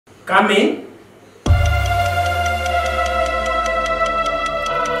Come in.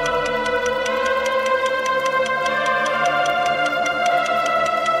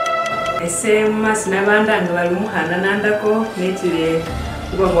 Ese masina bandanga bali muhana nandako netire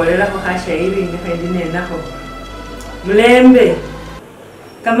ngongolera ko hashairi ngafendine nako. Mlembe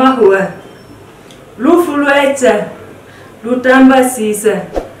kama huwa lufu lwecha lutamba sisa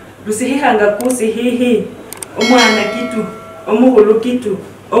lusihihanga kusihihi omwana kitu omuhulu kitu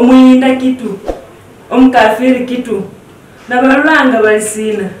omuyinda kitu omukafiri kitu nabalanga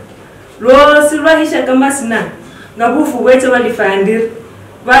balisina losi lwahisha kama sina ngabufu bwecha balifandira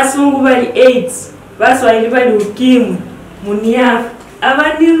basungu bali AIDS baswahili bali ukimwi muniafu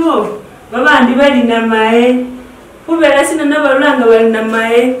abandiro babandi bali namae kubera sina nabalanga bali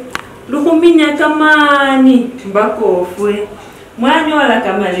namae lukuminya kamani mbakofwe mwanyola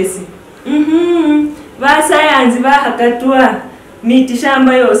kamalesi basayanzi bahakatwa miti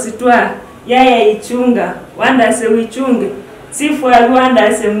shamba yose twa yaya ichunga wandase wichunge sifwali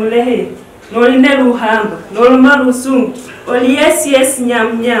wandase mulehe noline luhamba nolumalusungu oli yes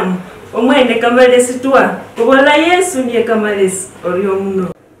nyam omwene kamalesi twa kubola Yesu niye kamalesi oriyo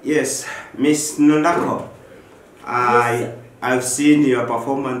muno. Yes, Miss Nondako, I've seen your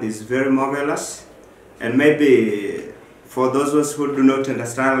performance is very marvelous, and maybe for those who do not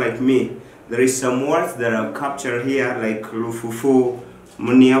understand like me, there is some words that are captured here like lufufu,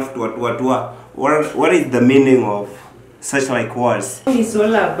 muniaf, tuatwa. What is the meaning of such like words? It's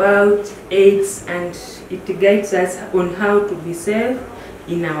all about AIDS and it guides us on how to be safe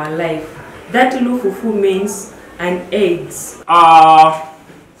in our life. That lufufu means an AIDS.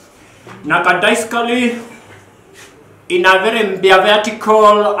 Nakadaisically, in a very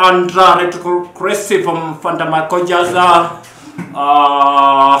vertical and retrogressive fundamental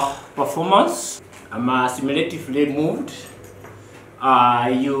performance, I'm assimilatively moved.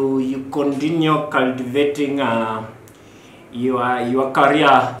 You continue cultivating your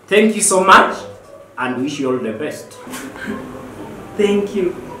career. Thank you so much and wish you all the best. Thank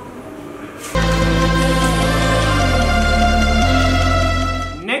you.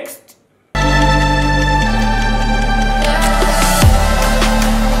 Next.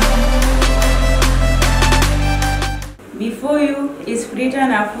 Before you is Frita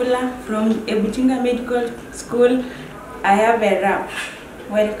Nafula from Ebuchinga Medical School. I have a rap.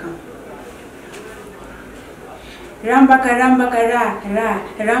 Welcome. Ramba karamba kara ra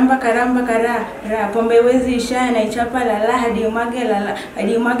ramba karamba kara ra pombe wezi ishaya na ichapa lala hadi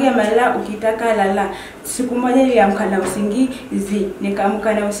umage mala ukitaka lala. Siku moja niliamka na usingizi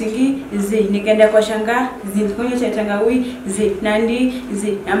nikaamka na usingizi nikaenda kwa shanga kunywa cha tangawizi nandi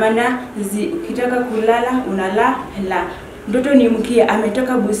amana ukitaka kulala unala la ndoto ni mkia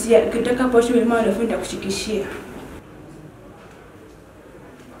ametoka Busia ukitaka posho mama anafunda kushikishia.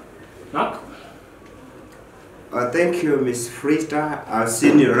 Mark? Thank you, Miss Frita. I've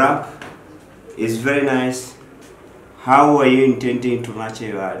seen your rap. It's very nice. How are you intending to nurture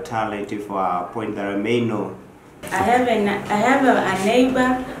your talent for a point that I may know? I have a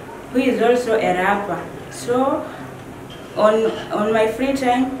neighbor who is also a rapper. So on my free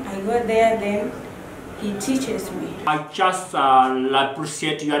time, I go there, then he teaches me. I just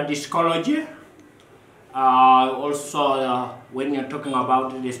appreciate your discology. Also, when you're talking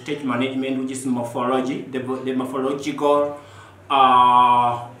about the stage management, which is morphology, the morphological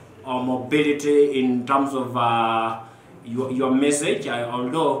mobility in terms of your message.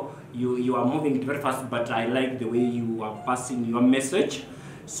 Although you are moving it very fast, but I like the way you are passing your message.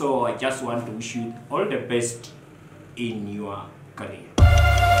 So I just want to wish you all the best in your career.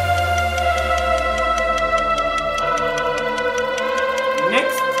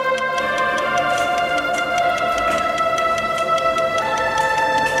 Next.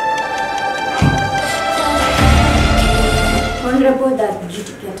 Honorable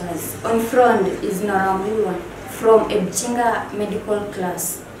adjudicators, on front is Norambulwa from Ebuchinga Medical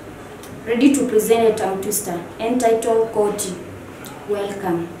Class, ready to present a tongue twister entitled Koti.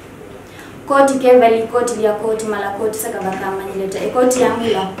 Welcome. Koti kevali koti lia koti mala koti sakavaka manyileta e koti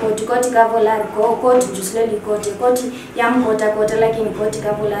yamula koti kavolari koti jusleli koti yamkota lakini koti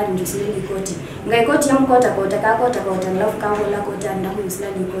kavolari jusleli koti ngai koti yamkota kakota alafu kavola koti andaku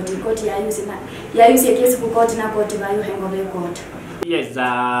jusleli koti yayusi ekesi ku koti na koti bayu hengo be koti. Yes,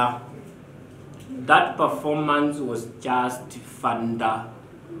 that performance was just Fanda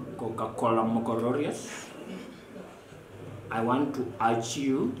Coca-Cola Mocororious. I want to urge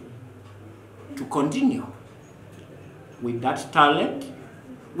you to continue with that talent,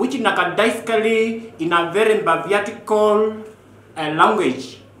 which nakadaisically in a very vertical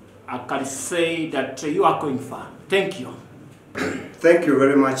language, I can say that you are going far. Thank you. Thank you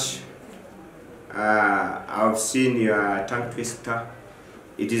very much. I've seen your tongue twister.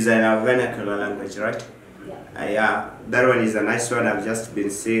 It is in a vernacular language, right? Yeah, that one is a nice one. I've just been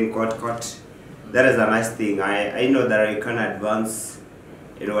seeing court. That is a nice thing. I know that you can advance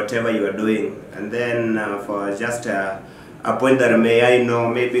in whatever you are doing. And then for just a point that may I know,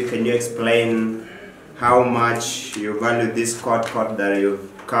 maybe can you explain how much you value this court that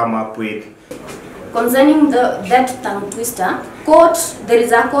you've come up with? Concerning that tongue twister, court, there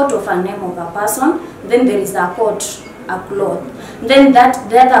is a court of a name of a person, then there is a court, a cloth. Then the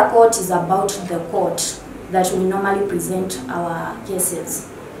other court is about the court that we normally present our cases.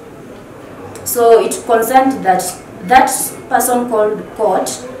 So it concerned that person called court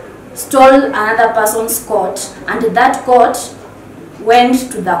stole another person's coat, and that coat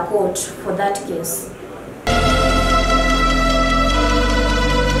went to the court for that case.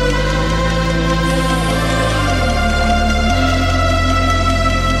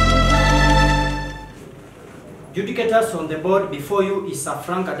 Judicators on the board before you is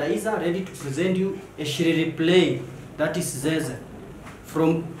Frank Adaiza, ready to present you a shiriri play, that is Zeze,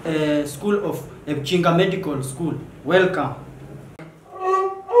 from School of Ebuchinga Medical School. Welcome.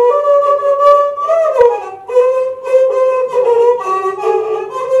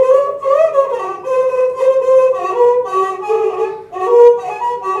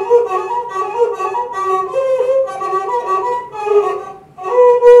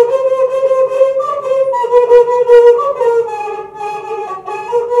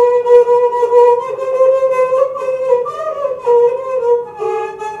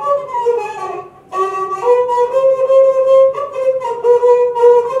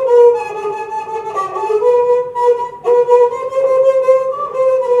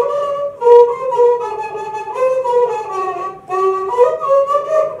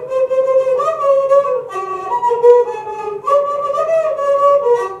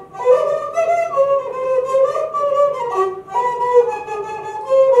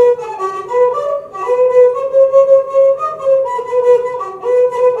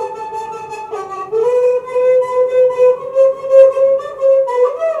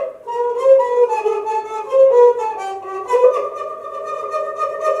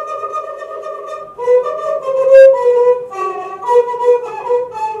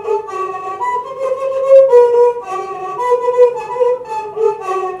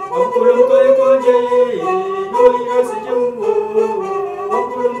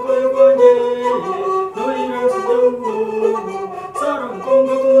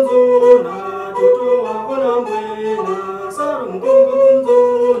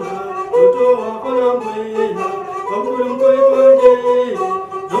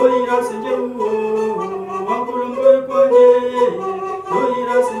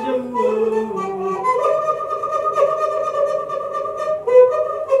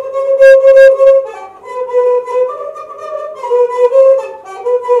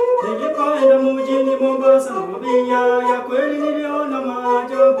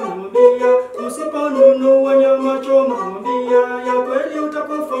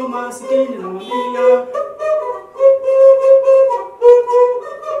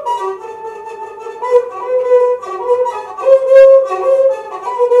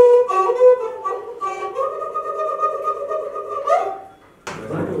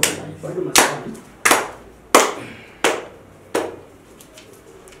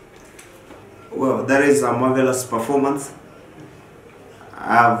 Well, that is a marvelous performance.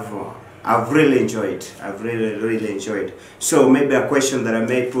 I've really enjoyed. I've really enjoyed. So maybe a question that I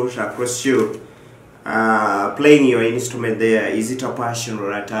may put across you: playing your instrument there, is it a passion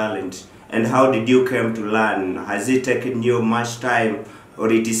or a talent? And how did you come to learn? Has it taken you much time,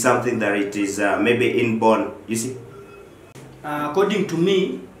 or it is something that it is maybe inborn? You see. According to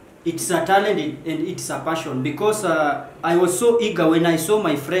me, it's a talent and it's a passion, because I was so eager when I saw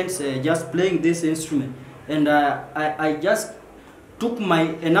my friends just playing this instrument, and I just took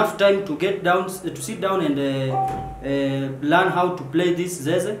enough time to sit down and learn how to play this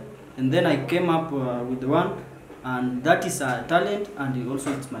zeze, and then I came up with one, and that is a talent, and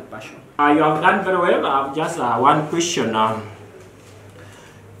also it's my passion. You have done very well. I have just one question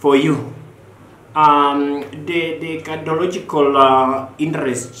for you. The cardiological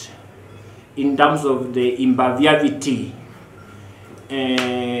interest in terms of the imbaviability,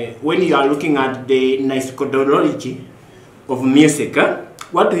 when you are looking at the cardiology of music,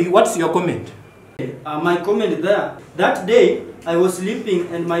 what's your comment? My comment there, that day I was sleeping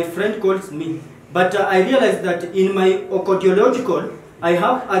and my friend calls me, but I realized that in my cardiological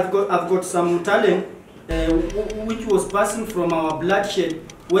I've got some talent which was passing from our bloodshed,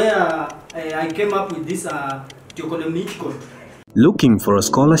 where I came up with this theoconomical. Looking for a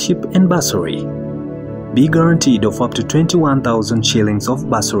scholarship and bursary? Be guaranteed of up to 21,000 shillings of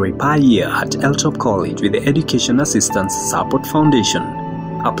bursary per year at Hilltop College with the Education Assistance Support Foundation.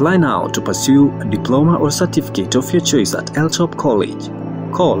 Apply now to pursue a diploma or certificate of your choice at Hilltop College.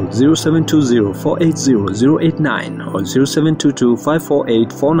 Call 0720-480-089 or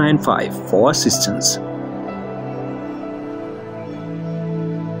 0722-548-495 for assistance.